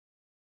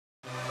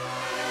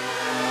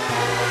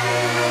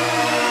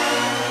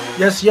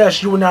Yes,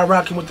 yes, you are now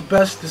rocking with the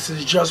best. This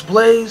is Just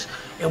Blaze,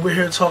 and we're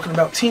here talking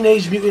about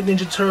Teenage Mutant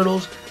Ninja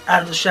Turtles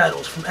Out of the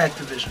Shadows from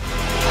Activision.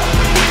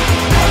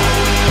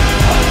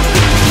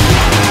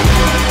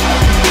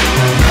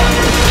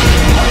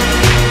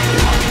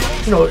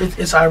 You know,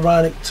 it's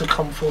ironic to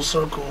come full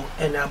circle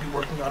and now be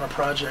working on a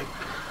project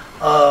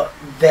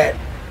that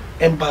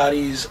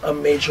embodies a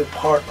major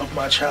part of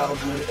my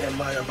childhood and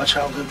my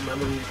childhood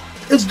memory.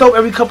 It's dope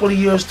every couple of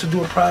years to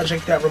do a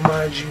project that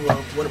reminds you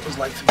of what it was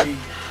like to be,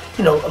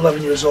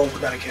 11 years old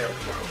without a care in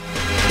the world.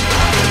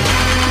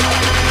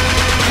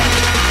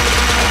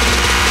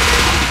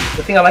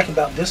 The thing I like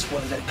about this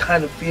one is that it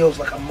kind of feels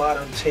like a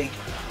modern take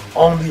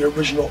on the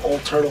original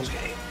old Turtles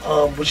game,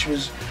 which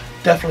was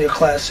definitely a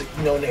classic,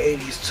 in the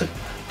 80s.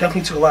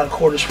 Definitely took a lot of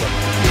quarters from it.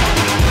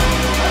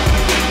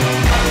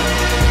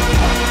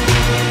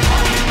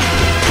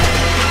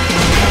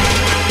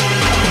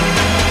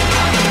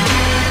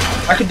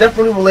 I could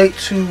definitely relate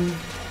to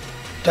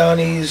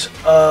Donnie's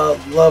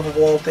love of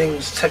all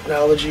things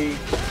technology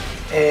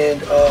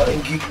and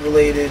geek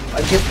related.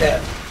 I get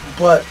that,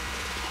 but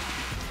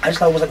I just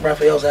thought it was like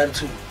Raphael's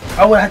attitude.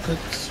 I would have to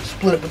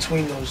split it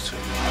between those two.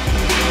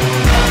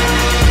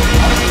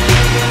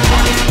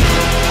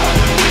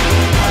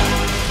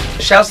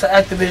 Shouts to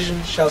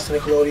Activision, shouts to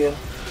Nickelodeon,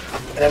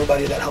 and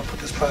everybody that helped put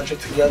this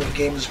project together. The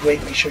game is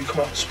great. Make sure you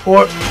come out and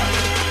support.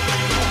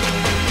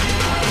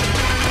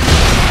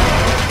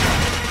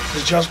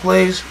 This is Just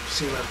Blaze.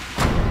 See you later.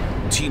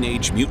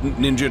 Teenage Mutant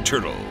Ninja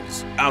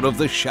Turtles Out of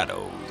the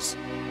Shadows.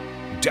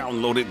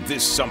 Download it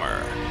this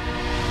summer.